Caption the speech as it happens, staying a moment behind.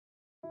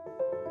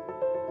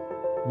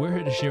We're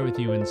here to share with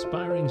you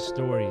inspiring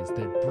stories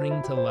that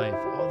bring to life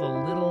all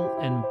the little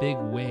and big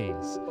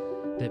ways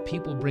that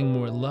people bring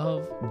more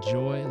love,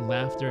 joy,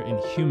 laughter, and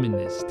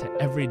humanness to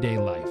everyday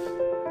life.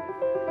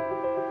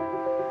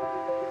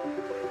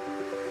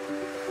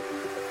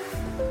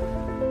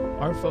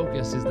 Our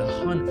focus is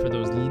the hunt for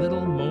those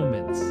little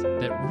moments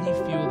that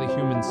refuel the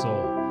human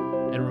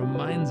soul and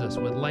reminds us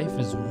what life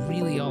is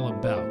really all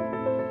about.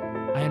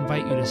 I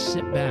invite you to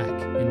sit back,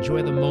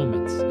 enjoy the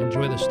moments,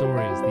 enjoy the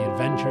stories, the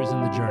adventures,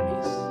 and the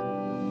journeys.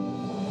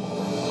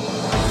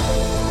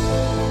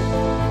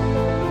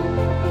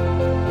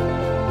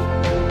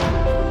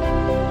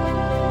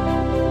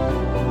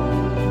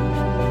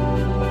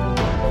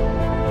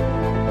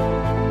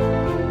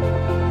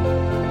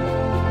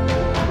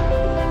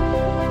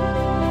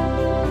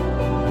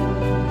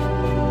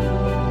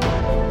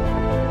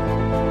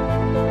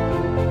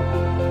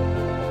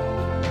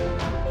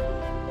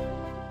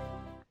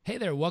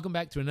 Welcome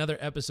back to another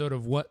episode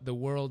of What the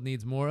World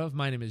Needs More of.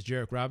 My name is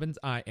Jarek Robbins.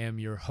 I am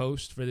your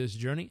host for this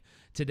journey.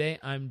 Today,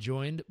 I'm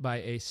joined by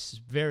a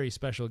very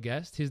special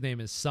guest. His name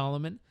is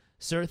Solomon.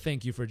 Sir,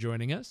 thank you for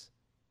joining us.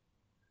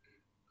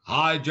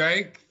 Hi,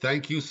 Jarek.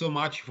 Thank you so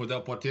much for the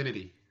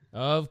opportunity.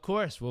 Of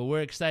course. Well,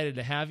 we're excited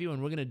to have you,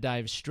 and we're going to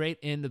dive straight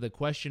into the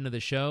question of the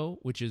show,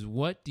 which is,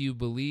 what do you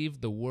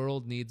believe the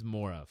world needs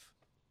more of?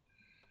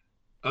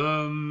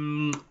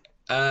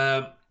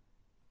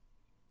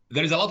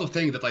 There is a lot of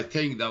things that I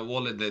think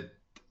that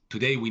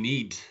today we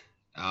need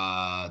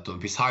to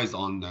emphasize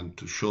on and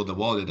to show the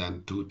world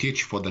and to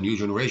teach for the new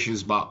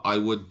generations. But I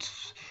would,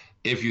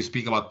 if you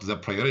speak about the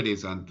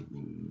priorities, and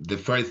the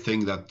first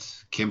thing that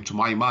came to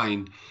my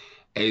mind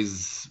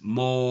is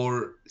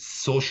more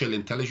social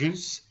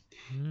intelligence.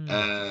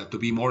 To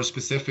be more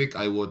specific,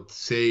 I would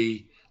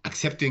say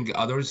accepting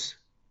others,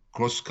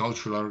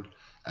 cross-cultural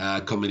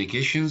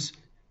communications,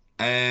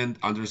 and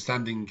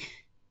understanding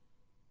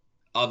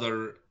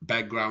other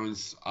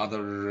backgrounds,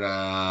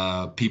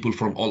 other people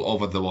from all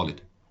over the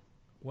world.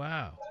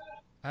 Wow.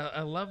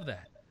 I love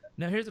that.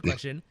 Now, here's a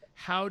question.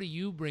 How do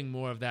you bring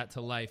more of that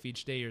to life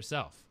each day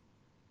yourself?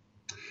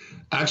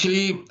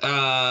 Actually,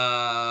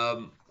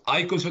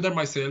 I consider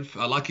myself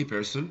a lucky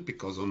person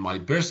because on my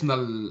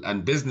personal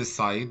and business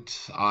side,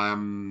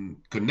 I'm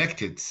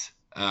connected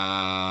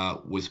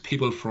with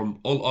people from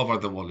all over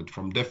the world,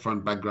 from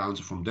different backgrounds,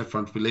 from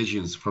different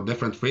religions, from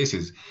different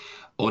races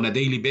on a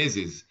daily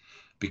basis.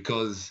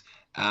 Because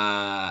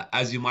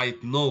as you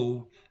might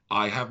know,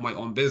 I have my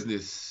own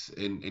business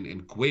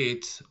in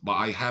Kuwait, but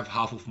I have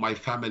half of my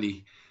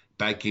family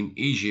back in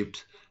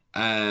Egypt,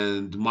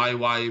 and my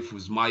wife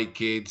with my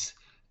kids,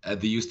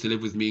 they used to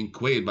live with me in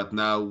Kuwait, but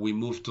now we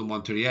moved to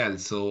Montreal,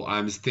 so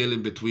I'm still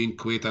in between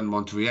Kuwait and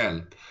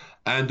Montreal.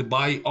 And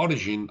by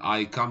origin,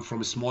 I come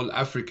from small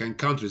African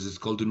countries. It's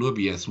called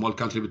Nubia, a small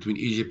country between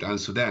Egypt and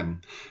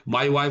Sudan.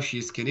 My wife,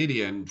 she's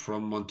Canadian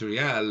from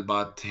Montreal,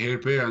 but her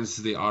parents,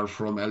 they are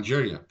from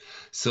Algeria.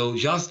 So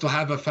just to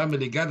have a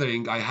family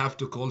gathering, I have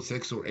to call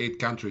 6 or 8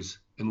 countries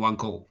in one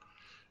call.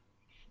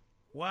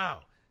 Wow.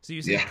 So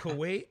you said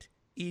Kuwait,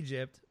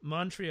 Egypt,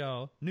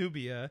 Montreal,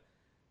 Nubia,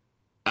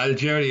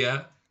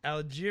 Algeria.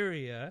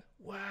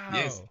 Wow.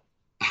 Yes.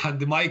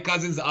 And my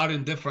cousins are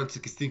in different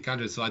 16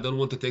 countries, so I don't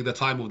want to take the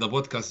time of the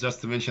podcast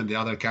just to mention the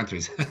other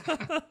countries.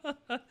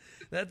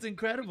 That's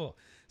incredible.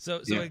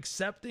 So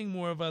accepting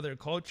more of other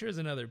cultures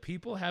and other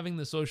people, having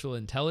the social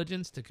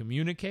intelligence to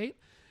communicate,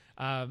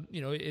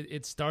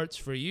 it starts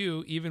for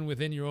you even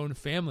within your own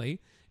family.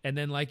 And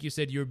then, like you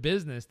said, your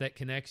business that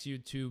connects you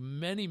to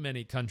many,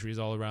 many countries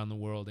all around the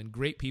world and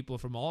great people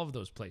from all of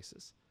those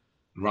places.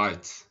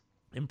 Right.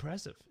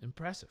 Impressive.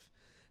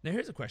 Now,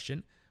 here's a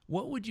question.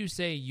 What would you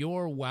say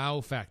your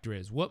wow factor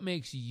is? What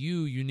makes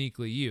you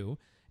uniquely you?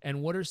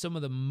 And what are some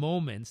of the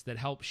moments that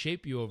help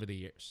shape you over the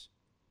years?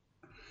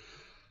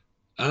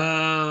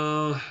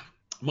 My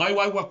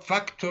wow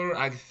factor,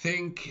 I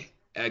think,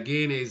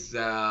 again, is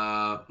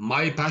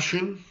my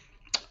passion.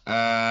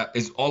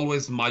 Is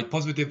always my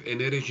positive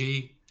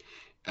energy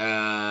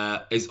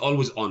is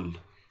always on.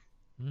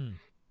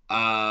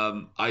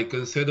 I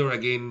consider,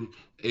 again,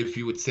 if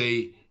you would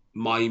say,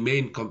 my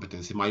main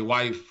competency, my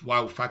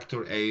wow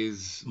factor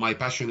is my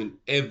passion in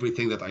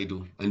everything that I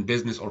do, in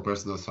business or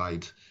personal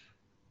side.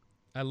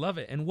 I love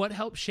it. And what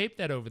helped shape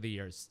that over the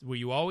years? Were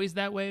you always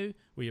that way?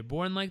 Were you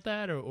born like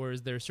that? Or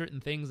is there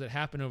certain things that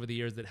happened over the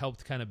years that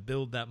helped kind of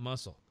build that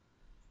muscle?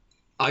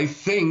 I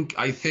think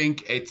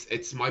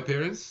it's my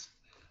parents,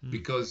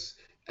 because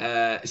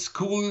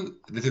school,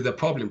 this is the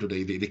problem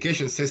today. The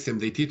education system,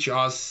 they teach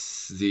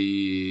us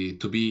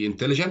to be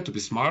intelligent, to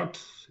be smart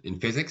in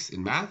physics,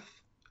 in math,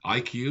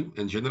 IQ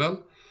in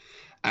general.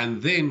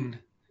 And then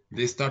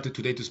they started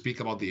today to speak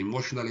about the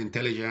emotional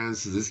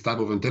intelligence, this type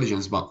of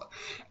intelligence. But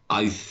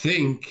I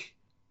think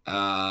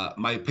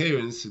my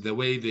parents, the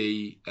way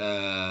they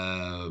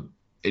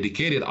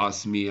educated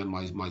us, me and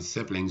my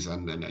siblings,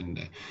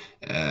 and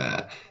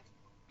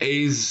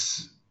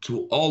is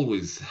to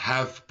always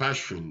have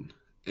passion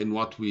in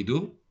what we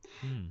do.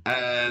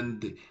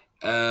 And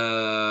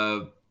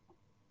I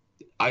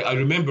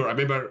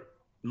remember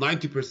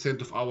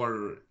 90% of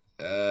our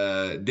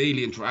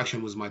daily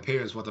interaction with my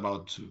parents? What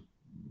about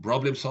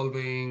problem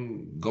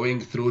solving, going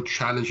through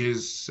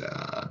challenges,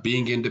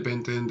 being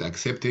independent,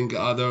 accepting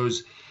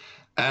others,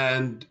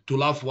 and to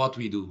love what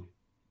we do,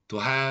 to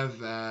have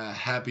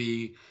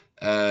happy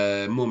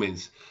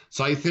moments.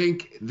 So I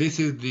think this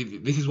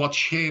is what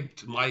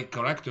shaped my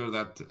character,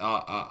 that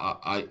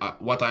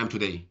what I am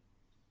today.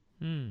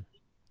 Hmm.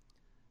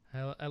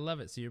 I love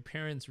it. So your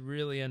parents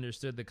really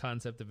understood the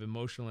concept of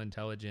emotional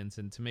intelligence,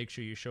 and to make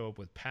sure you show up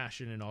with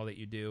passion in all that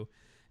you do,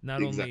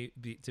 not Exactly.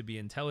 only to be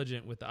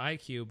intelligent with the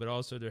IQ, but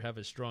also to have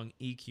a strong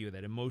EQ,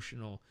 that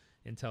emotional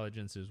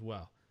intelligence as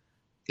well.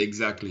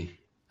 Exactly.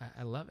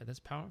 I love it. That's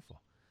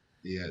powerful.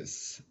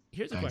 Yes.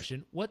 Here's a Thanks.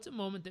 question. What's a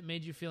moment that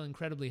made you feel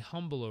incredibly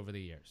humble over the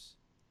years?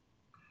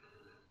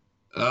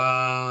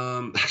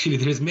 Actually,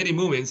 there is many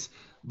moments,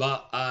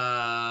 but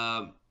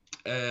uh,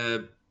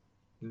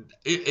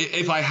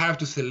 if I have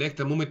to select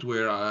a moment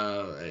where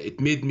it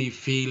made me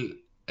feel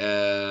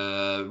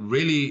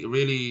really,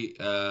 really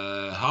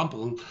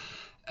humble,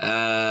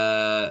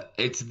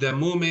 it's the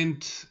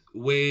moment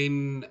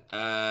when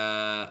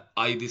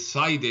I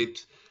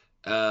decided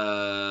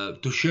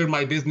to share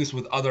my business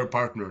with other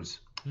partners.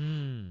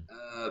 Hmm.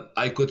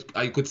 I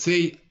could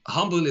say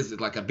humble is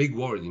like a big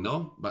word,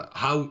 but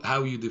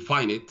how you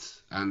define it,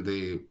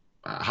 and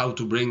how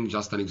to bring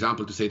just an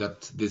example to say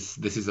that this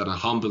is a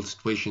humble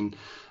situation,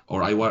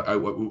 or I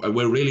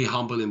were really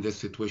humble in this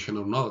situation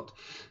or not.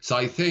 So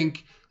I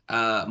think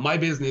my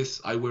business,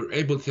 I were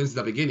able since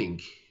the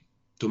beginning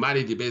to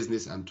manage the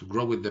business and to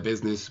grow with the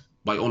business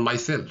by on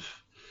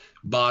myself.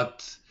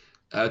 But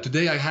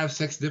today I have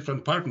six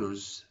different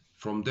partners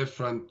from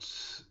different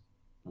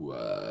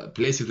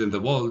places in the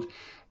world,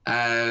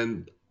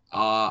 and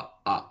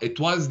it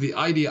was the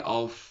idea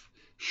of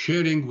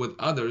sharing with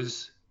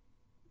others.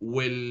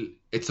 Will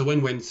It's a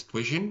win-win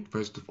situation,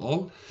 first of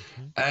all,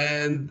 Mm-hmm.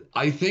 and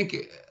I think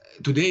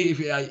today, if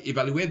I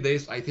evaluate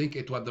this, I think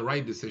it was the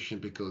right decision,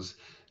 because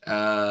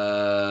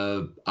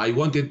I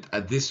wanted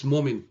at this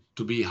moment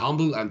to be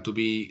humble and to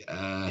be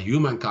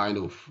human, kind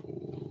of,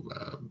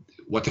 uh,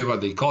 whatever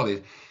they call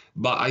it.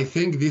 But I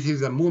think this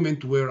is a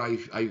moment where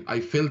I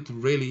felt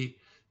really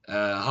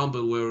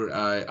humble, where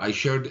I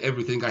shared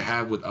everything I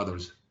have with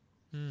others.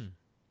 Hmm.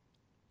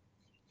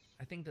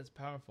 I think that's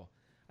powerful.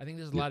 I think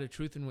there's a Yeah. lot of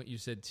truth in what you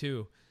said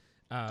too.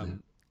 Yeah.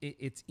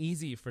 It's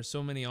easy for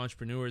so many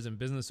entrepreneurs and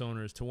business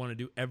owners to want to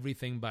do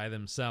everything by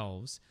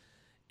themselves,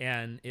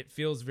 and it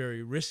feels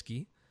very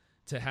risky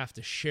to have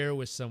to share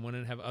with someone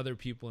and have other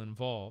people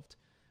involved.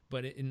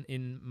 But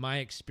in my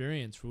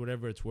experience, for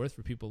whatever it's worth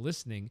for people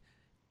listening,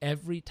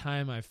 every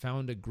time I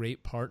found a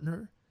great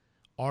partner,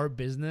 our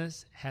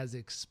business has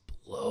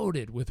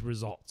exploded with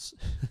results.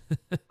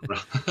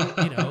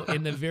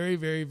 In the very,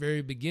 very,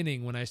 very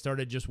beginning, when I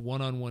started just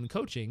one-on-one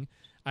coaching,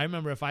 I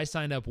remember if I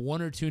signed up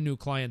one or two new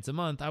clients a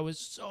month, I was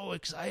so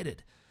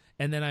excited.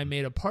 And then I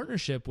made a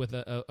partnership with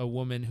a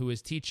woman who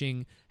is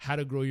teaching how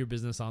to grow your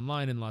business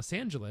online in Los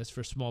Angeles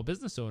for small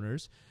business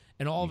owners.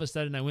 And all of a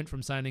sudden, I went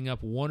from signing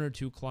up one or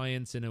two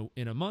clients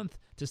in a month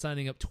to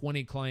signing up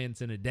 20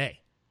 clients in a day.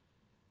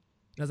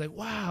 And I was like,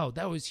 wow,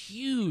 that was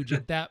huge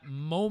at that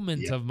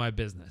moment Yeah. of my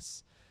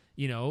business.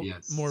 More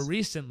Yes.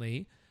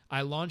 recently,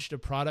 I launched a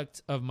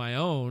product of my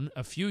own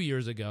a few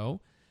years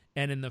ago.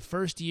 And in the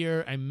first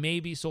year, I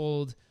maybe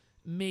sold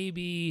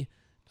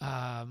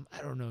I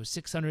don't know,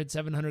 600,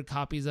 700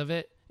 copies of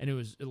it. And it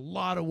was a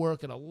lot of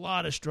work and a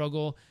lot of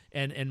struggle.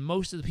 And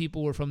most of the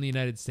people were from the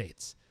United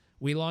States.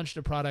 We launched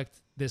a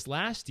product this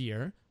last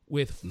year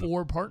with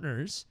 4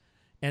 partners.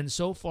 And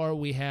so far,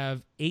 we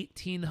have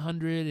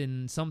 1,800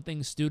 and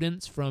something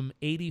students from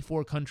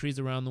 84 countries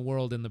around the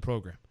world in the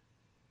program.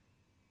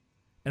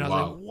 And I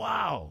was like, Wow.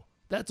 wow,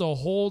 that's a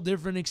whole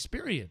different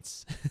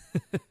experience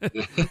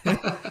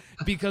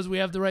because we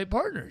have the right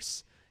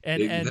partners.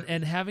 And, and, Exactly.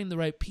 and having the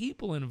right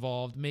people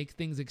involved make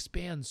things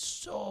expand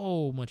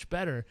so much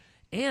better.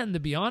 And to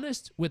be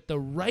honest, with the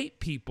right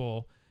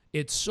people,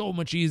 it's so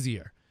much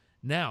easier.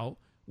 Now,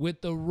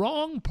 with the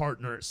wrong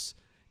partners,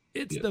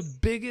 it's the Yes.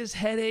 biggest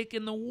headache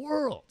in the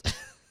world.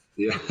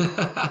 Yeah.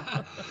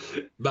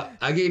 But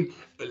again,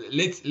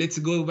 let's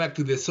go back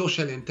to the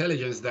social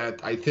intelligence,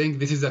 that I think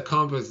this is a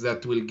compass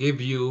that will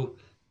give you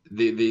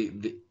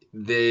the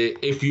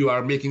if you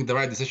are making the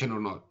right decision or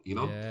not,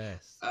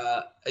 Yes.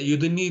 you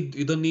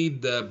don't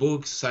need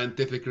books,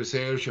 scientific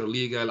research, or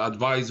legal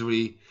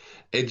advisory.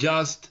 It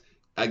just,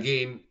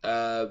 again,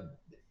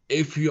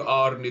 if you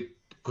are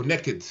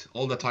connected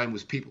all the time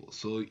with people,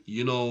 so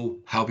you know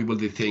how people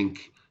they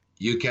think,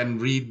 you can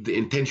read the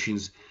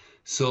intentions.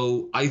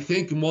 So I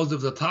think most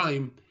of the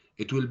time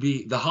it will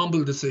be the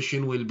humble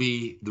decision will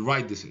be the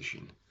right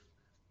decision.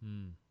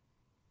 Hmm.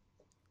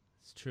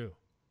 It's true.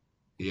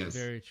 It's Yes.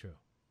 very true.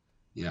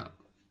 Yeah.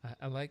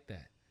 I like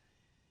that.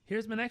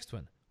 Here's my next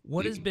one.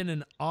 What Thank has you. been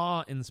an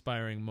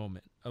awe-inspiring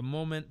moment? A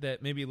moment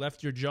that maybe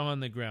left your jaw on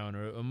the ground,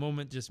 or a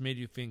moment just made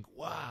you think,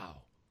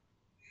 wow.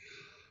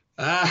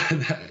 Uh,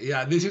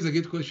 yeah, this is a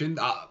good question.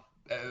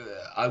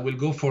 I will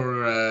go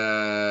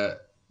for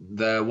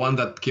the one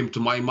that came to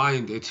my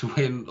mind, it's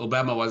when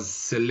Obama was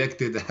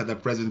selected as the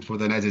president for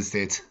the United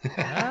States.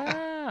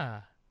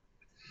 Ah,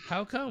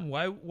 how come?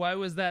 Why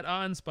was that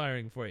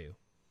awe-inspiring for you?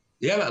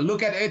 Yeah,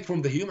 look at it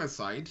from the human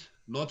side,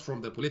 not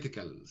from the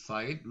political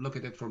side. Look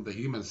at it from the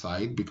human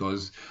side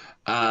because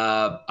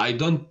I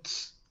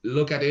don't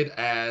look at it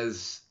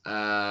as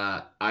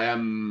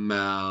I'm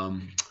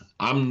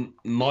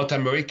not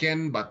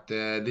American, but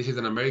this is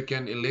an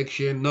American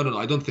election. No, no, no.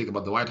 I don't think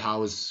about the White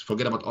House.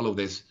 Forget about all of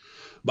this.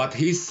 But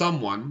he's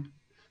someone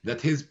that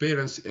his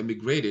parents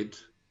immigrated,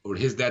 or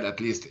his dad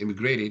at least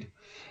immigrated,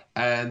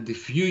 and a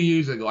few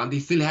years ago, and he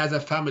still has a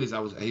family.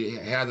 He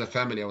has a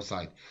family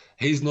outside.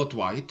 He's not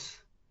white.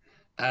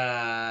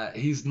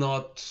 He's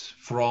not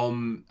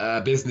from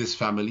a business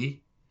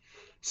family.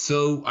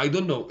 So I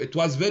don't know. It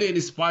was very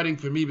inspiring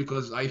for me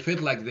because I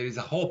felt like there is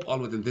a hope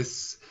always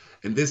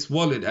in this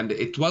world, and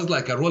it was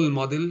like a role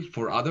model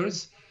for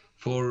others,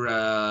 for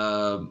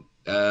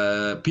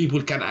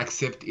people can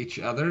accept each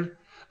other.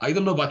 I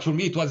don't know, but for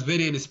me it was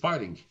very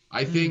inspiring.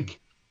 I Mm.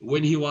 think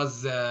when he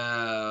was,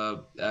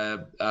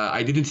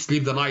 I didn't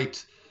sleep the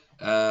night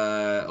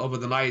over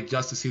the night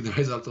just to see the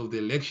result of the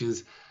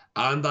elections,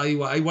 and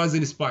I was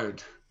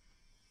inspired.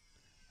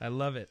 I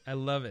love it. I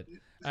love it.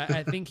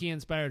 I think he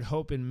inspired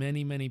hope in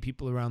many, many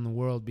people around the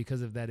world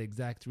because of that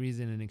exact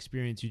reason and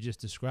experience you just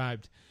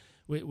described,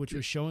 which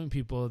was showing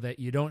people that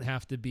you don't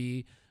have to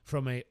be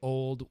from a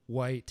old,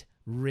 white,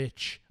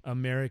 rich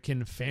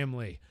American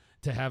family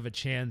to have a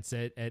chance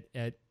at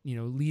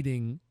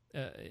leading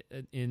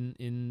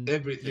in your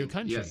Everything.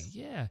 country. Yes,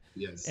 Yeah.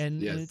 yes,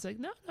 And it's yes. like,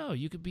 no,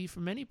 you could be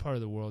from any part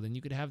of the world and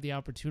you could have the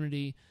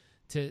opportunity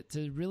to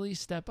really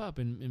step up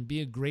and be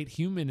a great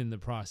human in the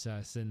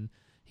process. And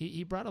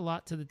he brought a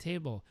lot to the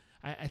table.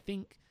 I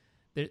think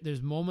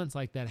there's moments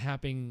like that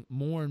happening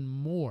more and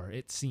more,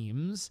 it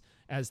seems,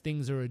 as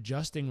things are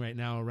adjusting right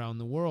now around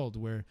the world,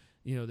 where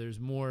there's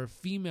more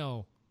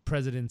female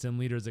presidents and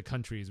leaders of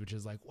countries, which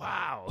is like,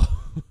 wow,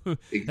 that's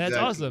Exactly.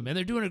 awesome, and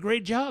they're doing a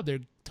great job.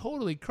 They're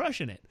totally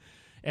crushing it.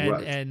 And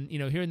Right. and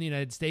here in the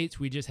United States,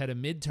 we just had a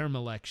midterm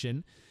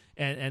election,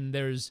 and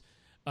there's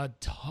a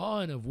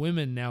ton of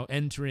women now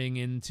entering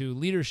into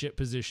leadership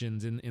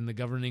positions in the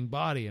governing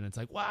body, and it's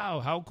like,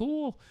 wow, how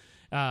cool.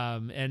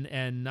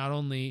 And not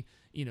only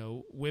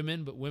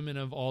women, but women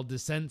of all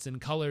descents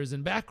and colors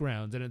and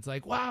backgrounds, and it's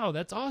like, wow,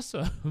 that's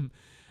awesome.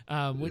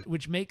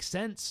 Which makes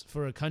sense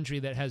for a country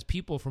that has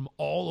people from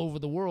all over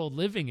the world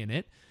living in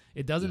it.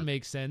 It doesn't Yeah.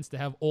 make sense to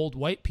have old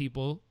white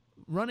people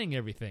running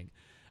everything.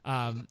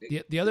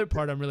 The other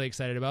part I'm really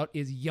excited about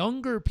is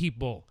younger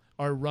people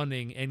are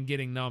running and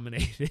getting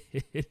nominated.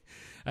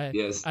 I,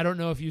 Yes. I don't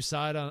know if you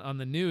saw it on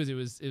the news. It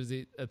was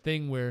a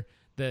thing where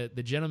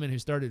the gentleman who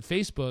started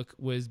Facebook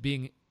was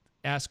being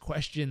asked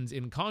questions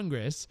in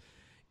Congress,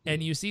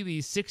 and you see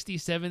these 60,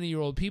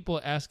 70-year-old people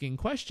asking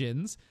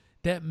questions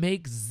that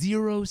make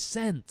zero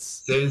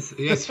sense. Since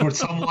yes, for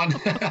someone,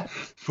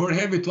 for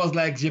him it was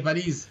like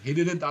Japanese. He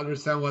didn't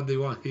understand what they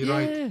want. He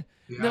right. Yeah.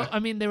 No, Yeah. I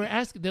mean,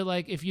 they're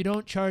like, if you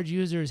don't charge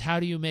users, how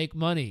do you make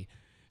money?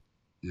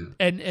 Yeah.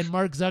 And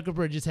Mark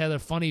Zuckerberg just had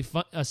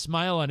a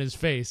smile on his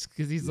face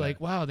because he's Yeah. like,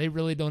 wow, they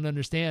really don't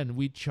understand.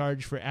 We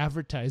charge for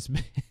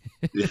advertisement.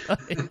 Yeah.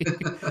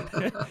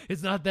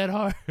 It's not that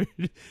hard.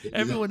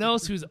 Everyone Exactly.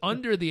 else who's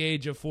under the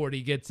age of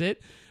 40 gets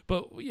it,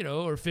 but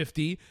or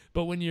 50,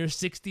 but when you're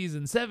 60s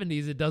and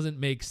 70s it doesn't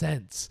make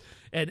sense.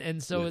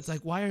 And so it's Yes.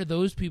 like, why are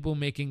those people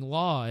making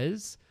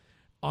laws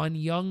on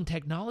young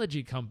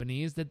technology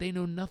companies that they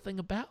know nothing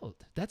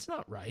about? That's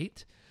not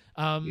right.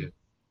 Yeah.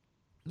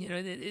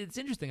 It's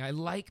interesting. I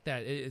like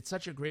that. It's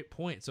such a great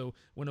point. So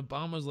when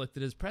Obama was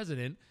elected as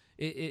president,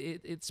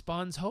 it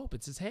spawns hope.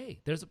 It says, hey,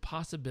 there's a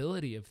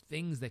possibility of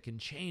things that can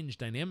change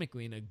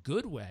dynamically in a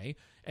good way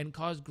and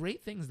cause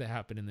great things to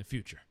happen in the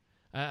future.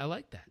 I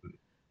like that.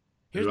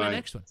 Here's my Right.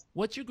 next one.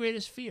 What's your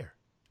greatest fear?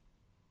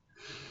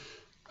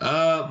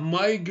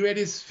 My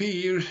greatest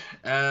fear,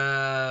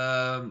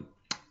 I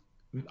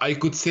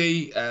could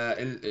say,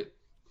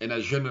 in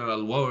a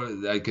general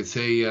word, I could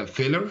say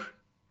failure.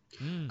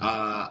 Mm.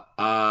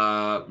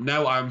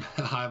 Now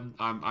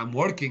I'm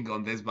working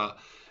on this, but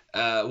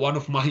one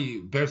of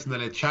my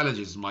personal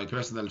challenges, my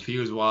personal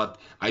fears, what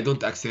I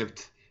don't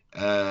accept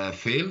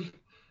fail.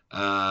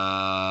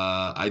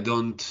 I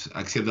don't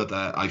accept that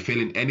I fail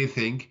in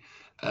anything.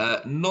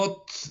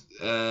 Not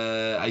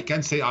I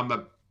can't say I'm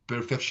a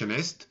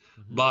perfectionist,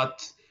 Mm-hmm.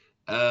 but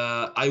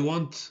I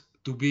want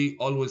to be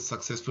always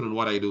successful in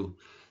what I do.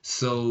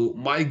 So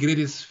my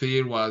greatest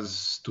fear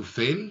was to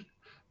fail.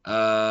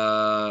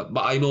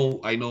 But I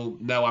know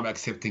now I'm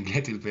accepting a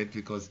little bit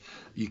because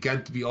you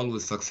can't be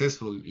always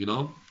successful, you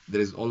know.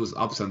 There is always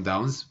ups and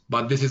downs.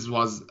 But this is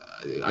was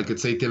I could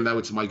say till now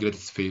it's my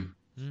greatest fear.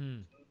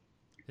 Mm.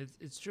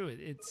 It's true.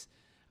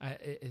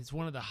 It's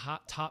one of the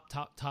hot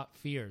top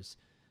fears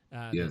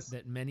Yes.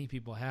 that many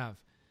people have.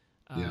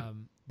 Yeah.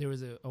 There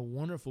was a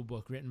wonderful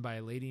book written by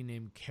a lady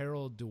named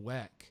Carol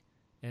Dweck,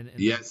 and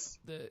Yes.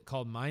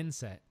 called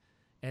Mindset.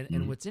 And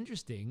Mhm. what's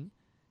interesting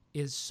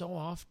is so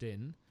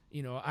often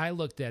I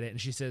looked at it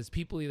and she says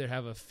people either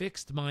have a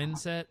fixed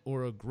mindset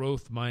or a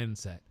growth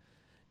mindset.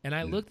 And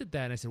I looked at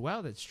that and I said,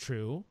 wow, that's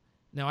true.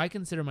 Now I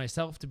consider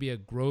myself to be a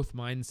growth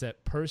mindset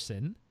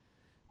person.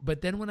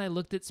 But then when I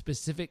looked at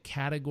specific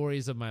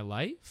categories of my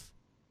life,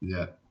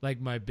 like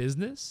my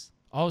business,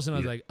 all of a sudden I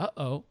was like,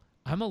 uh-oh,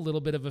 I'm a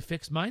little bit of a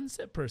fixed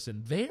mindset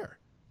person there.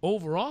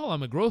 Overall,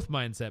 I'm a growth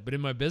mindset. But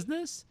in my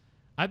business,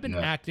 I've been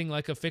acting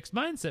like a fixed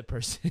mindset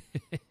person.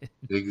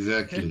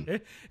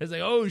 Exactly. It's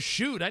like, oh,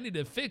 shoot, I need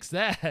to fix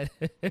that.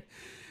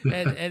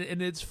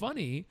 and it's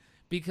funny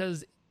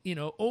because,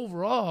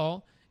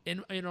 overall,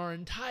 in our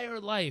entire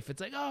life,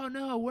 it's like, oh,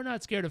 no, we're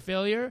not scared of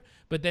failure.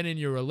 But then in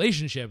your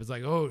relationship, it's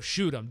like, oh,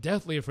 shoot, I'm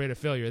definitely afraid of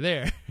failure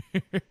there.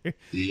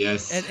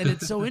 Yes. And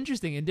it's so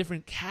interesting in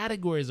different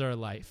categories of our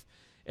life.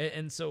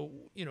 And so,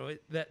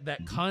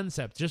 that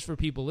concept, just for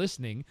people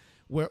listening,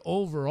 where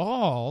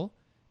overall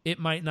it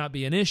might not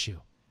be an issue.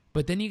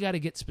 But then you got to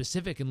get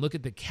specific and look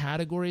at the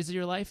categories of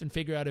your life and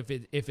figure out if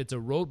it's a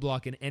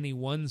roadblock in any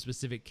one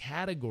specific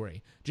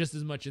category, just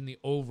as much in the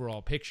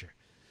overall picture.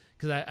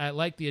 Because I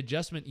like the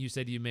adjustment you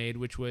said you made,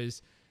 which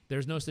was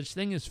there's no such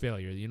thing as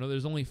failure.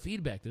 There's only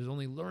feedback. There's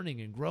only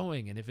learning and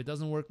growing. And if it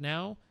doesn't work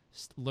now,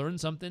 learn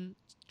something,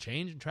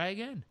 change, and try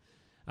again.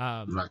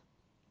 Right.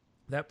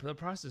 The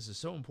process is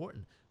so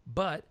important.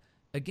 But,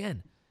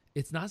 again,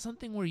 it's not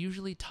something we're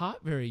usually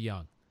taught very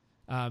young.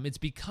 It's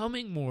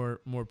becoming more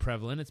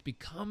prevalent. It's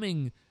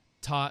becoming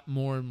taught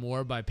more and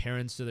more by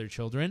parents to their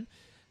children.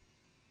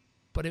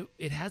 But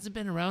it hasn't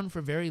been around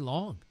for very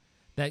long.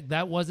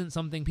 That wasn't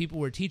something people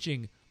were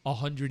teaching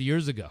 100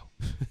 years ago.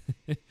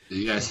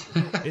 Yes.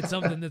 It's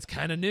something that's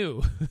kind of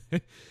new.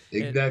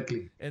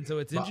 Exactly. And so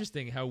it's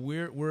interesting how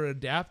we're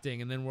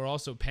adapting, and then we're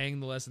also paying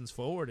the lessons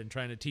forward and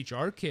trying to teach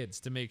our kids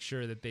to make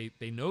sure that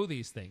they know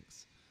these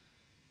things.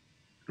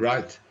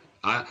 Right.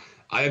 I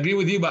agree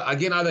with you, but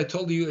again, as I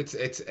told you, it's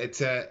I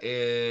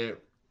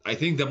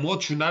think the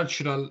most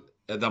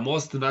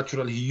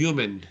natural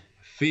human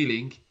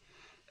feeling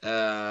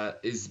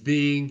is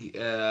being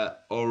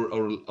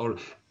or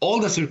all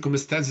the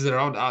circumstances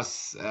around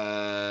us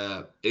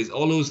is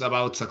always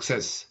about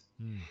success.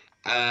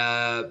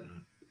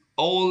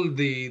 All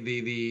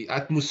the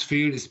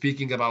atmosphere is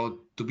speaking about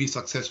to be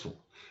successful,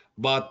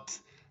 but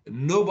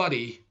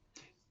nobody.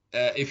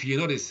 If you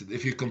notice,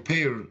 if you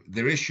compare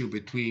the ratio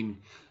between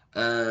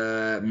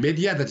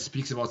media that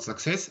speaks about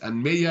success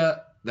and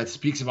media that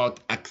speaks about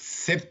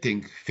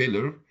accepting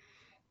failure,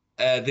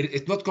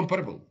 it's not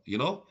comparable,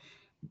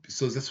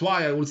 So that's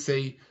why I would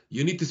say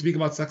you need to speak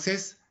about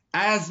success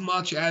as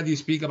much as you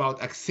speak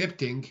about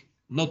accepting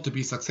not to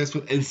be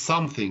successful in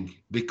something,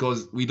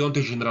 because we don't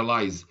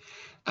generalize.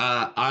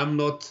 I'm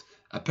not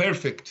a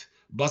perfect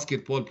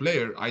basketball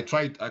player. I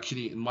tried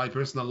actually in my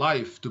personal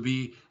life to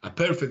be a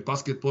perfect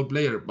basketball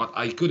player, but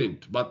I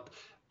couldn't. But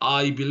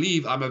I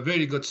believe I'm a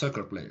very good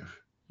soccer player.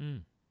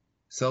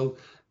 So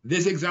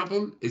this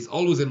example is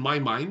always in my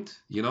mind,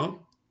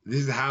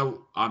 This is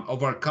how I'm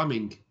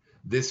overcoming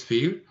this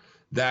fear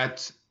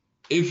that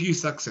if you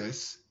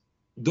success,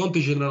 don't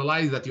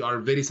generalize that you are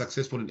very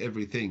successful in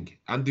everything.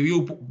 And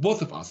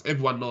both of us,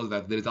 everyone knows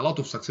that there is a lot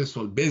of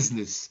successful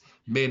business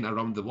men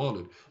around the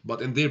world,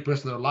 but in their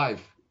personal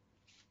life,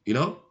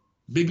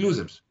 big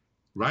losers,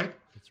 right?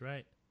 That's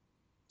right.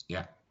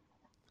 Yeah.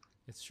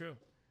 It's true.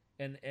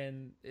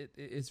 And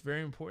it's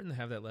very important to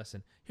have that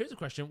lesson. Here's a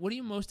question. What are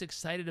you most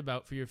excited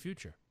about for your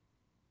future?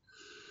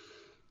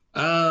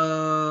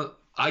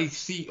 I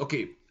see.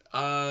 Okay.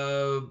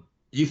 Are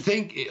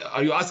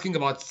you asking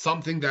about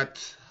something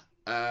that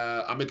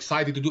I'm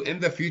excited to do in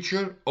the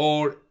future,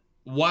 or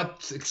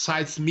what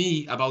excites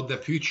me about the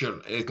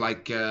future?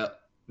 Like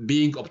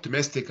being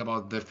optimistic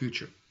about the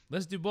future.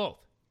 Let's do both.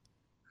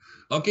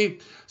 Okay,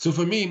 so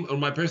for me, on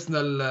my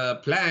personal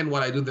plan,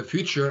 what I do in the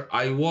future,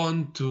 I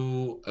want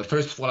to,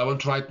 first of all, I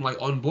want to write my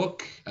own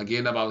book,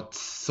 again, about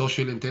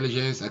social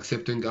intelligence,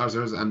 accepting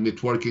others, and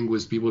networking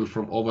with people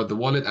from over the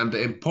world, and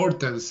the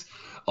importance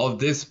of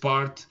this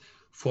part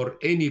for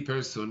any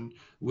person,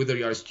 whether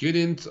you're a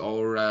student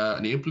or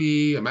an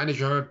employee, a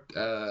manager,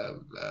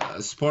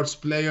 a sports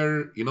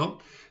player,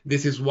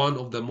 This is one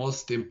of the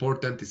most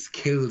important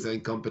skills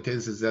and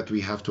competences that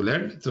we have to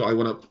learn. So I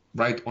want to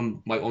write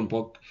on my own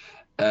book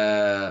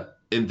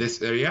in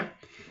this area.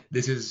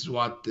 This is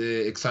what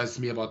excites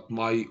me about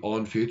my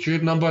own future.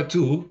 Number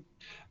two,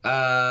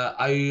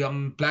 I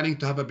am planning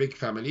to have a big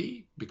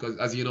family because,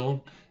 as you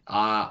know,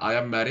 I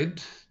am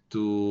married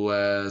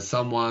to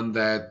someone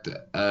that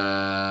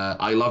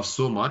I love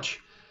so much.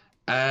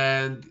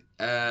 And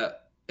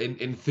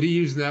in 3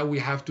 years now, we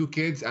have 2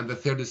 kids, and the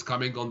third is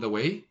coming on the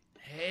way.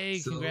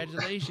 Hey,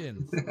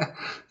 congratulations.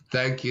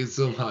 Thank you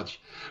so much.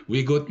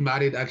 We got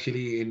married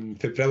actually in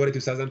February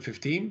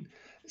 2015.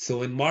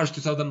 So in March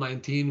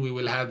 2019, we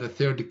will have the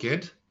third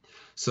kid.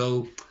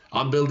 So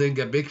I'm building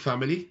a big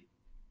family.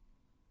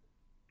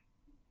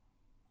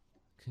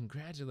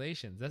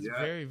 Congratulations. That's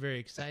very, very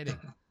exciting.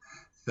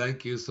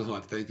 Thank you so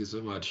much. Thank you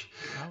so much.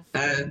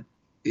 And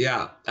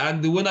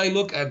and when I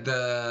look at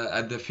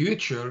the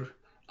future,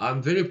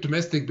 I'm very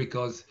optimistic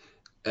because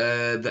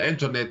the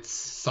internet,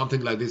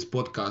 something like this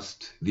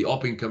podcast, the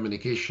open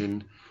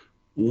communication,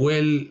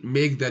 will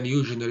make the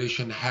new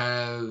generation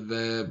have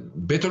a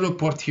better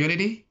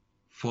opportunity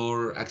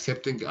for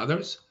accepting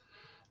others,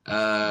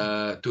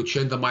 to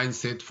change the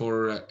mindset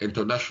for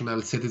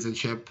international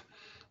citizenship.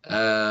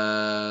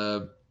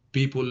 Uh,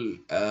 People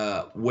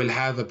will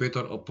have a better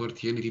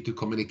opportunity to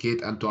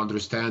communicate and to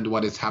understand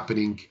what is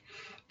happening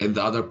in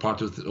the other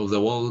part of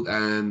the world,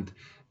 and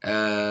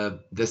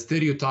the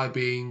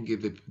stereotyping,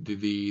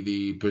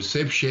 the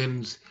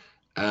perceptions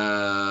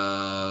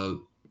uh,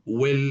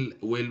 will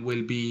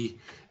be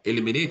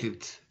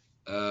eliminated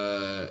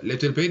a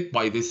little bit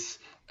by this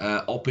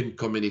open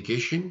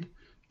communication.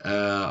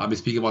 I'm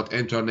speaking about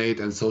internet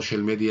and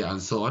social media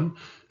and so on.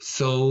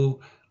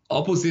 So,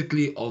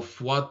 oppositely of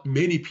what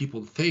many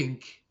people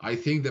think, I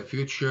think the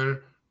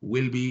future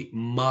will be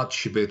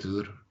much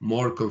better,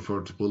 more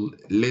comfortable,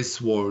 less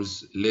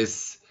wars,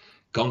 less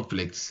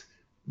conflicts,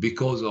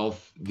 because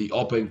of the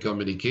open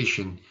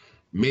communication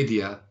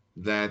media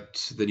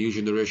that the new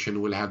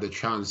generation will have the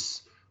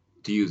chance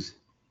to use.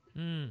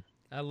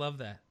 I love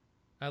that.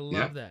 I Yeah.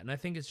 love that. And I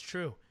think it's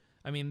true.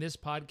 I mean, this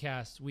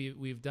podcast,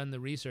 we've done the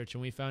research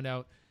and we found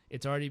out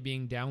it's already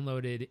being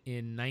downloaded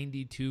in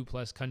 92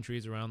 plus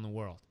countries around the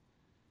world.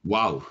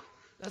 Wow.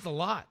 That's a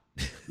lot.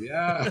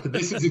 Yeah,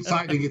 this is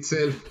exciting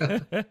itself.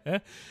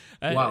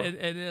 Wow. And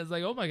it's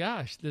like, oh my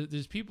gosh,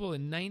 there's people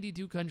in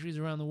 92 countries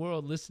around the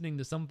world listening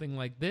to something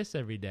like this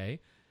every day,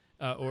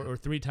 or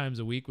 3 times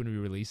a week when we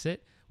release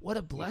it. What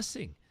a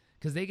blessing,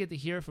 because they get to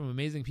hear from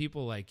amazing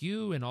people like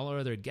you and all our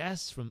other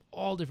guests from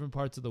all different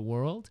parts of the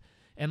world.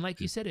 And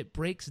like you said, it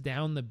breaks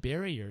down the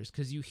barriers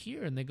because you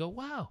hear and they go,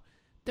 wow,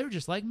 they're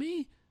just like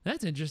me.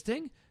 That's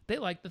interesting. They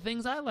like the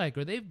things I like,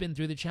 or they've been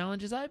through the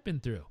challenges I've been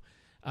through.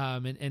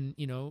 And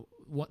you know,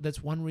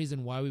 that's one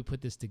reason why we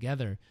put this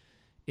together.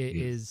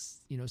 Is,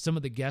 you know, some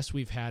of the guests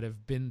we've had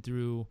have been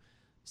through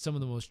some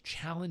of the most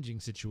challenging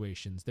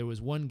situations. There was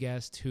one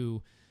guest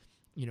who,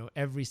 you know,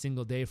 every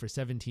single day for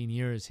 17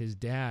 years, his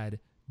dad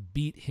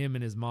beat him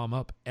and his mom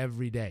up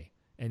every day.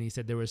 And he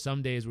said there were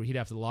some days where he'd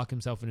have to lock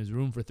himself in his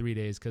room for 3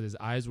 days because his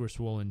eyes were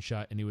swollen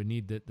shut and he would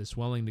need the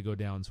swelling to go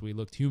down so he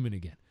looked human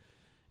again.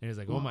 And he was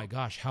like, oh my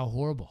gosh, how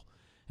horrible.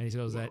 And he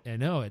goes, I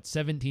know, at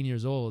 17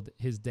 years old,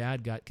 his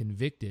dad got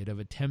convicted of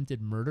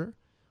attempted murder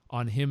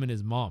on him and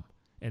his mom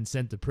and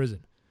sent to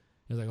prison.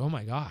 He was like, oh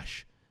my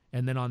gosh.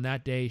 And then on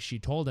that day, she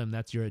told him,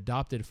 that's your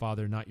adopted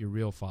father, not your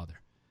real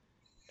father.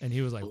 And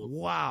he was like,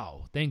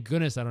 wow, thank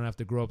goodness I don't have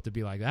to grow up to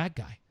be like that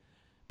guy.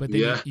 But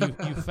then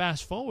you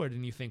fast forward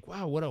and you think,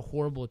 wow, what a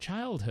horrible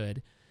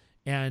childhood.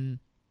 And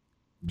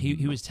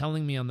he was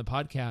telling me on the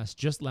podcast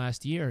just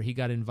last year, he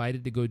got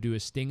invited to go do a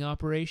sting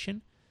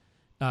operation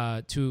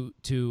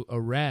to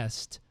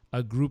arrest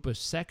a group of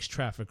sex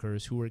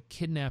traffickers who were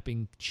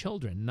kidnapping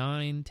children,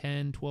 9,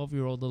 10,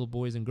 12-year-old little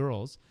boys and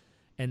girls,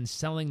 and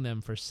selling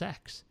them for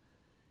sex.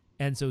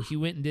 And so he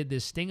went and did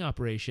this sting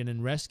operation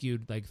and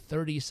rescued like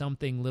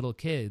 30-something little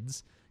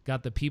kids,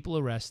 got the people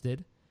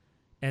arrested,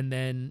 and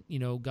then, you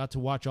know, got to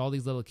watch all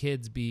these little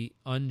kids be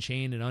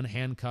unchained and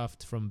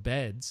unhandcuffed from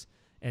beds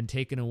and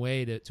taken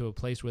away to a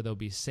place where they'll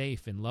be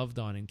safe and loved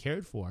on and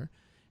cared for.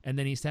 And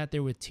then he sat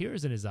there with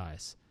tears in his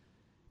eyes.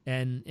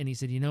 And he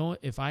said, you know,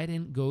 if I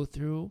didn't go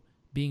through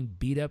being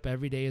beat up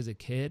every day as a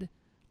kid,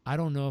 I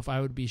don't know if I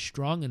would be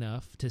strong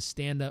enough to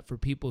stand up for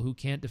people who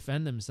can't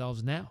defend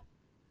themselves now.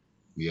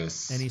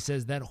 Yes. And he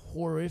says that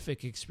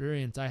horrific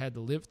experience I had to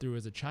live through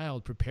as a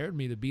child prepared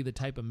me to be the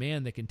type of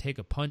man that can take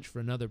a punch for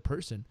another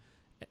person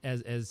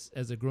as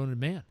a grown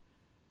man.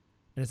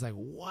 And it's like,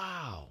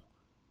 wow,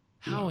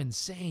 how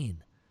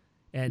insane.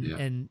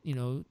 And you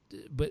know,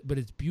 but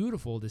it's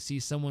beautiful to see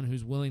someone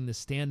who's willing to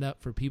stand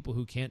up for people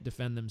who can't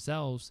defend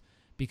themselves,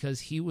 because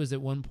he was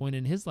at one point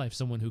in his life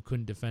someone who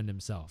couldn't defend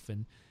himself,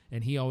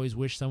 and he always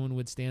wished someone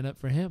would stand up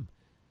for him.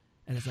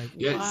 And it's like,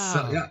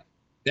 wow.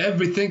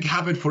 Everything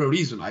happened for a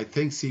reason. I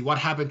think, see what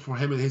happened for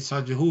him in his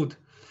childhood,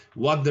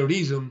 what the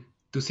reason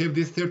to save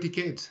these 30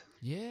 kids.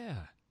 Yeah.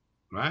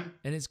 Right.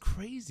 And it's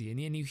crazy.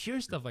 And you hear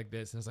stuff like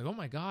this and it's like, oh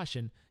my gosh.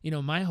 And, you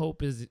know, my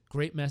hope is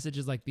great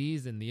messages like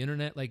these and the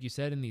internet, like you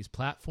said, and these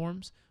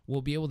platforms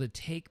will be able to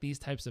take these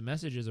types of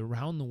messages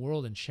around the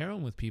world and share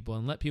them with people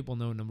and let people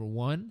know, number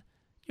one,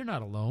 you're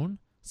not alone.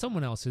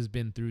 Someone else has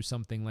been through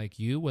something like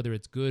you, whether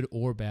it's good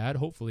or bad,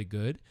 hopefully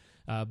good.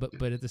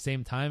 But at the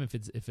same time, if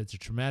it's a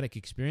traumatic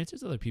experience,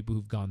 there's other people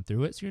who've gone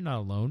through it, so you're not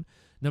alone.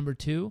 Number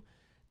two,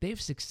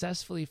 they've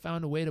successfully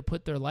found a way to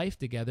put their life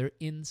together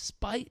in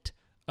spite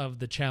of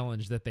the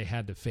challenge that they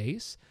had to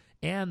face.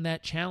 And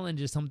that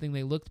challenge is something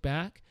they looked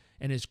back,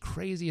 and as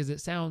crazy as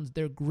it sounds,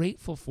 they're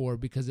grateful for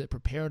because it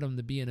prepared them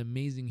to be an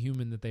amazing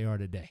human that they are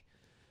today.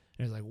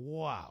 And it's like,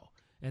 wow.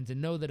 And to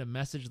know that a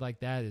message like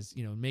that is,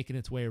 you know, making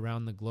its way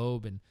around the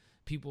globe and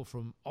people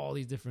from all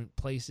these different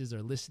places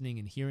are listening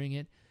and hearing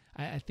it,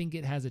 I think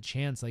it has a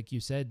chance, like you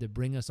said, to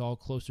bring us all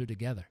closer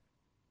together.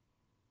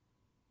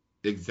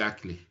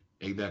 Exactly.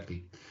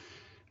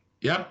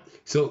 Yeah.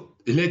 So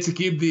let's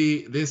keep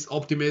this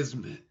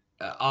optimism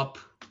up,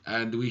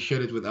 and we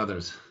share it with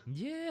others.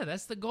 Yeah,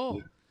 that's the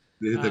goal.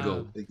 This is the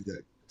goal.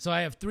 Exactly. So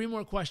I have 3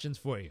 more questions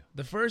for you.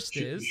 The first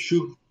is,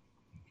 Sure.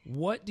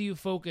 what do you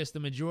focus the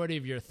majority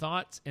of your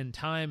thoughts and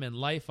time and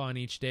life on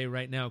each day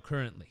right now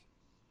currently?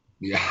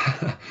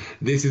 Yeah,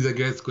 this is a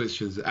great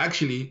question.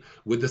 Actually,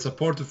 with the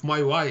support of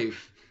my wife,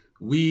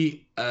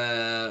 we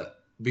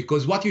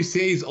because what you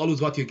say is always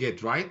what you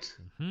get, right?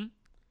 Hmm.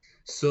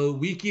 So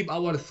we keep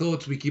our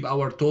thoughts, we keep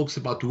our talks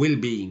about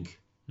well-being.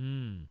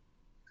 Hmm.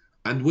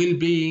 And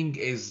well-being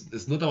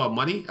is not about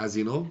money, as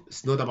you know.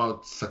 It's not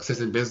about success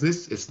in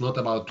business. It's not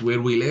about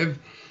where we live.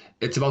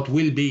 It's about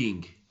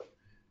well-being.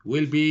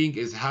 Well-being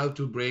is how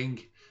to bring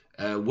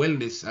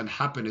wellness and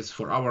happiness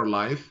for our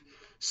life.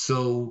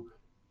 So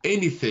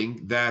anything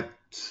that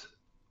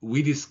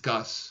we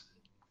discuss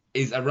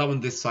is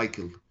around this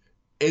cycle.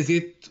 Is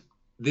it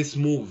this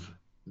move,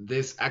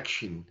 this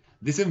action,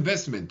 this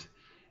investment?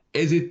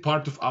 Is it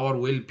part of our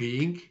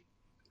well-being?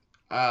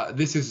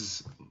 This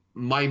is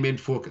my main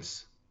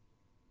focus.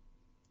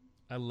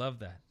 I love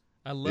that.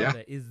 I love Yeah,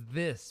 that. Is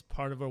this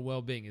part of our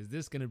well-being? Is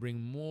this going to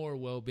bring more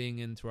well-being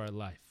into our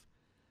life?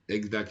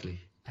 exactly.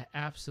 I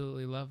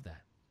absolutely love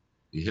that.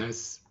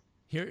 Yes.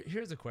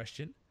 Here's a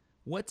question.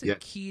 What's a Yeah.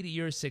 key to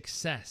your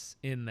success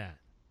in that?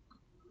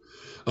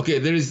 Okay,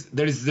 there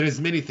is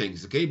many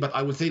things, okay? But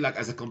I would say like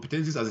as a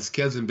competencies, as a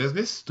skills in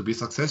business to be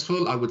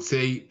successful, I would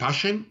say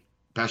passion.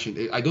 Passion.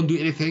 I don't do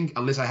anything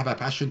unless I have a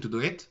passion to do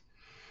it.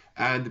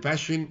 And the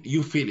passion,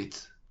 you feel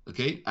it,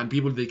 okay? And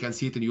people they can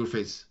see it in your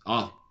face.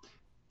 Ah,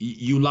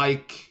 you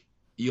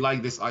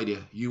like this idea,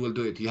 you will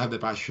do it, you have the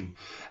passion.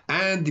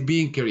 And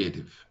being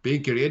creative, be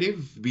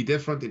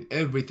different in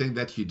everything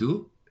that you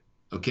do,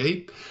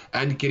 okay?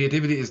 And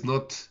creativity is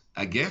not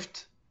a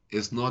gift,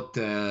 it's not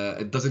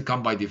it doesn't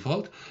come by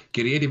default.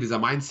 Creative is a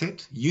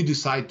mindset. You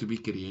decide to be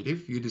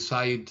creative, you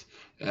decide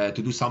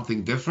to do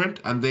something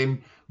different, and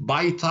then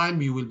by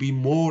time you will be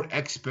more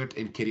expert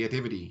in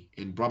creativity,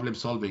 in problem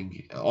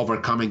solving,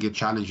 overcoming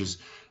challenges,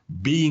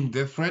 being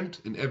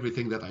different in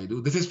everything that I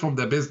do. This is from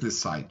the business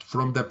side.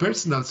 From the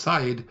personal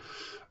side,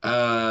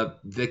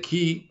 the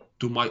key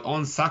to my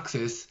own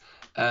success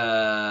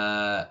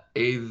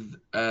is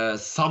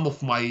some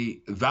of my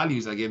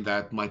values again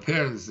that my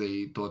parents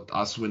they taught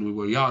us when we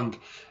were young,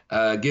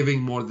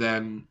 giving more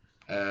than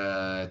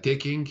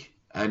taking,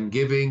 and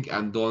giving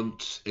and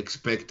don't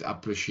expect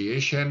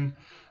appreciation,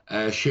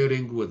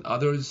 sharing with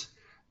others.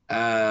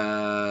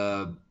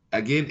 Uh,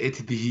 Again, it's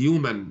the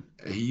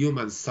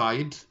human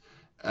side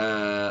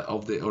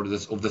of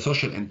the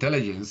social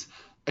intelligence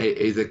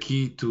is a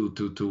key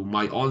to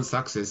my own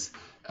success.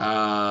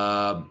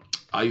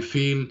 I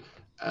feel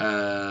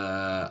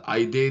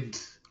I did.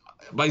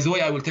 By the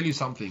way, I will tell you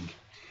something.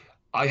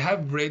 I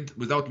have read,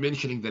 without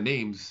mentioning the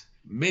names,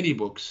 many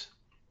books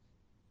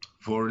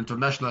for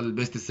international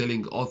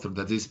best-selling authors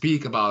that they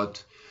speak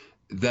about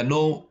the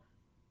no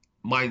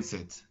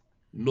mindset.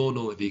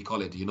 No, they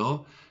call it,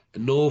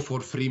 no for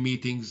free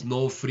meetings,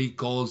 no free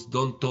calls,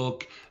 don't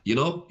talk.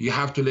 You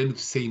have to learn to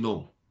say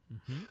no.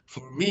 Hmm.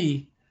 For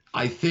me,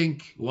 I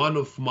think one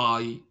of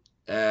my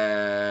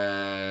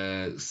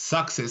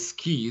success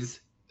keys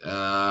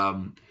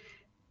um,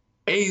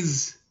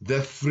 is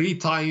the free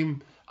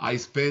time I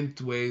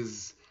spent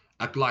with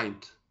a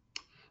client,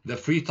 the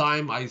free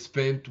time I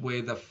spent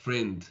with a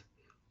friend,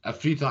 a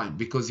free time.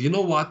 Because you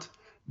know what?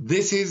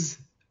 This is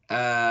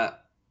uh,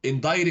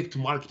 indirect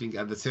marketing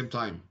at the same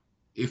time.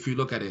 If you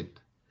look at it,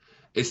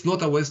 it's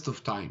not a waste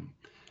of time.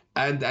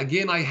 And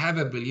again, I have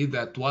a belief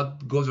that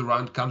what goes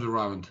around comes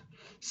around.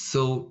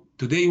 So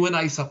today, when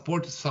I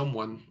support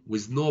someone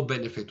with no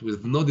benefit,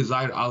 with no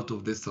desire out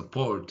of this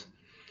support,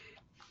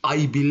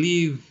 I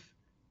believe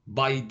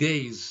by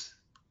days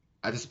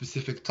at a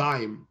specific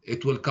time,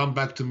 it will come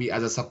back to me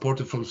as a support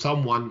from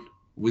someone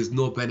with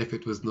no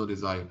benefit, with no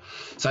desire.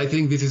 So I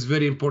think this is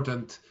very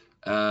important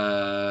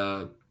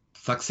uh,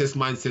 success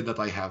mindset that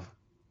I have.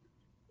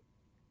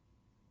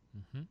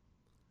 Hmm.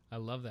 I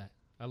love that.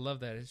 I love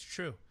that. It's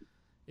true.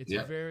 It's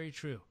Yeah. very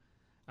true.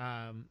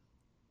 Um,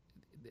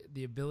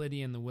 the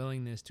ability and the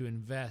willingness to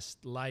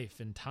invest life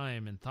and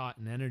time and thought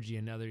and energy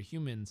in other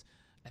humans,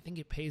 I think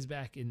it pays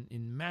back in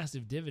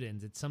massive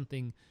dividends. It's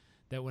something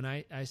that when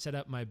I set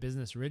up my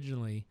business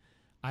originally,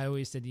 I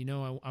always said,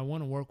 I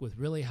want to work with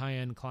really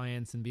high-end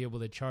clients and be able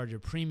to charge a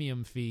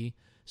premium fee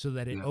so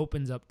that it Yeah.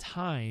 opens up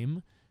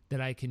time that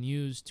I can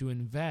use to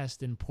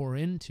invest and pour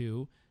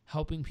into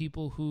helping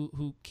people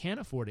who can't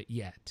afford it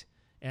yet,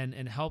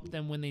 and help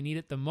them when they need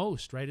it the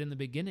most, right in the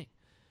beginning.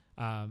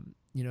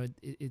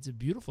 It's a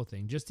beautiful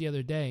thing. Just the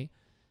other day,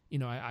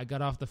 I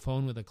got off the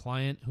phone with a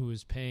client who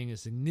was paying a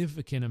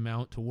significant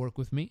amount to work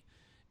with me.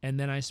 And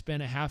then I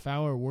spent a half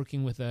hour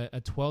working with a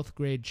 12th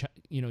grade,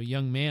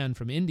 young man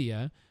from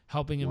India,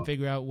 helping him Wow.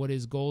 figure out what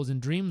his goals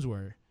and dreams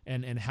were,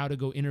 and how to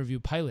go interview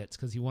pilots,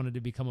 because he wanted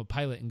to become a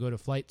pilot and go to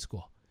flight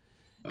school.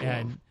 Oh,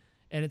 wow.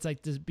 And it's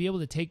like to be able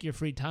to take your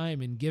free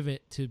time and give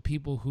it to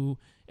people who,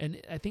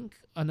 and I think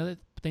another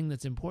thing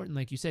that's important,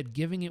 like you said,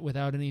 giving it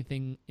without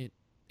anything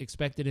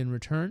expected in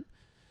return,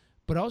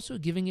 but also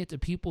giving it to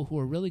people who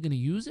are really going to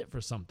use it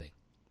for something.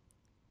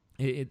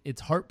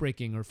 it's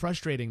heartbreaking or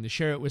frustrating to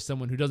share it with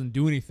someone who doesn't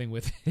do anything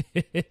with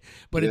it.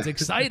 But it's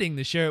exciting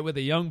to share it with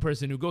a young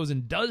person who goes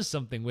and does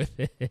something with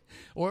it,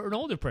 or an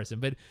older person.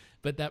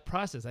 But that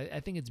process, I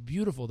think it's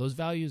beautiful. Those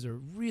values are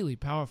really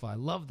powerful. I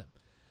love them.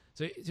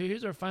 So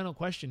here's our final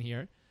question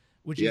here,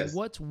 which is,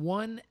 what's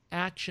one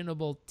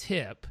actionable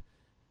tip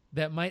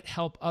that might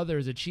help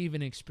others achieve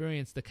and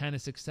experience the kind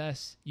of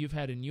success you've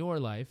had in your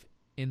life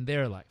in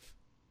their life?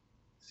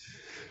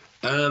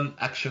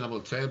 Actionable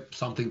tip,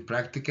 something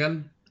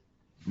practical.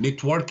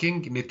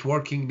 Networking.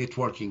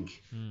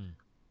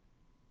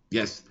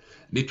 Yes.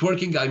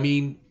 Networking, I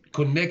mean,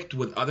 connect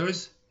with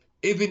others.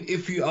 Even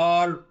if you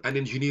are an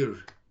engineer,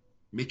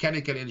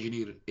 mechanical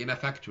engineer in a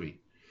factory,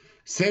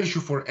 search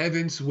for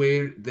events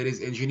where there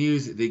is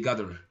engineers, they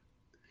gather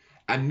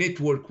and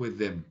network with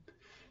them.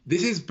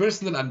 This is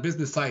personal and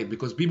business side,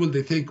 because people,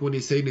 they think when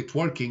you say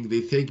networking, they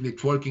think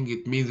networking,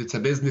 it means it's a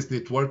business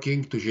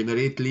networking to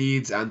generate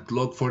leads and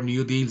look for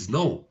new deals.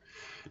 No.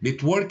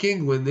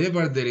 Networking,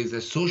 whenever there is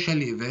a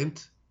social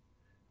event,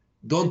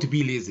 don't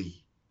be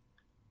lazy.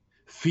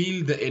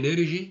 Feel the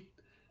energy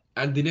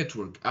and the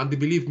network. And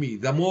believe me,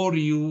 the more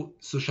you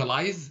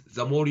socialize,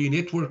 the more you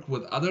network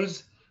with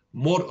others,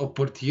 more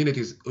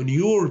opportunities on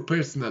your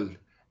personal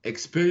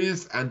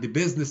experience and the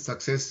business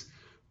success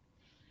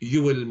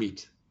you will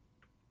meet.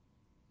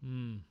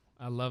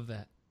 I love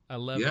that. I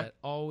love that.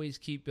 Always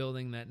keep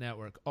building that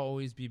network.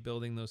 Always be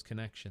building those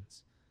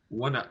connections.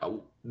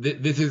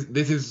 This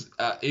is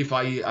if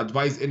I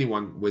advise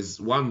anyone with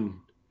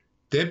one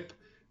tip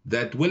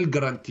that will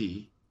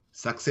guarantee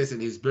success in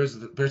his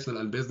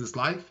personal and business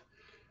life,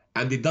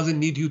 and it doesn't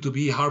need you to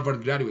be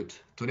Harvard graduate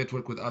to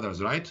network with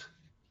others, right?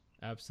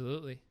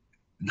 Absolutely.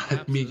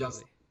 Let me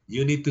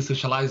you need to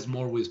socialize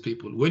more with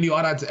people. When you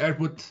are at the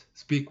airport,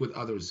 speak with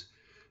others.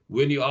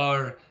 When you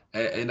are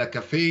in a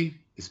cafe,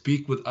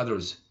 speak with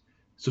others.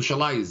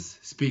 Socialize,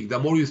 speak. The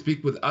more you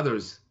speak with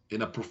others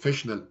in a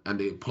professional and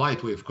a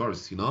polite way, of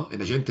course, in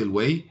a gentle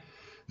way,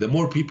 the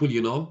more people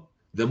you know,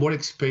 the more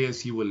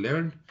experience you will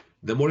learn,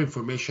 the more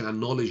information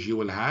and knowledge you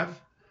will have,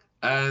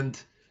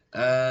 and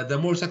the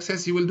more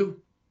success you will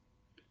do.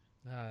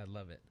 I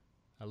love it.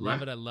 I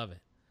love it.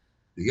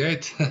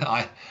 Great.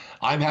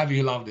 I'm happy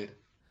you loved it.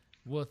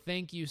 Well,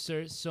 thank you,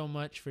 sir, so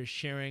much for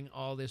sharing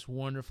all this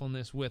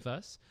wonderfulness with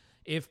us.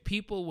 If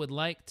people would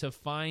like to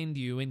find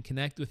you and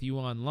connect with you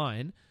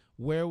online,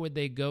 where would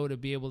they go to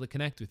be able to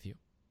connect with you?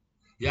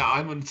 Yeah,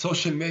 I'm on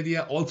social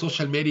media, all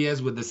social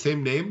medias with the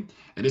same name,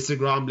 and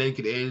Instagram,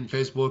 LinkedIn,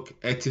 Facebook.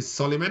 It is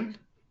Soliman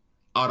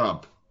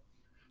Arab.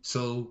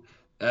 So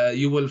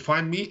you will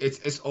find me. It's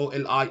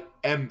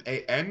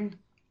Soliman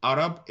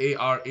Arab,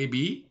 Arab,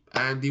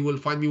 and you will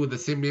find me with the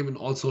same name in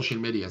all social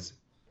medias.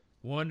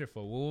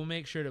 Wonderful. Well, we'll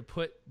make sure to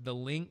put the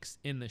links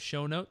in the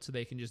show notes so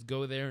they can just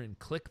go there and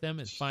click them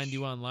and find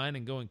you online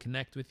and go and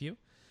connect with you.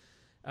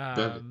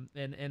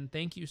 And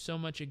thank you so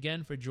much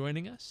again for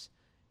joining us.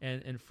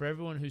 And for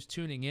everyone who's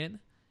tuning in,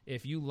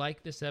 if you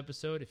like this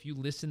episode, if you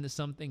listen to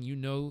something you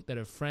know that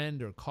a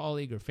friend or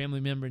colleague or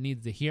family member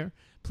needs to hear,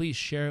 please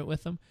share it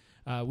with them.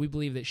 We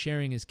believe that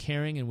sharing is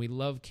caring, and we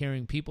love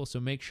caring people,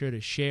 so make sure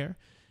to share.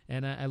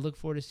 And I look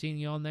forward to seeing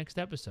you all next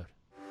episode.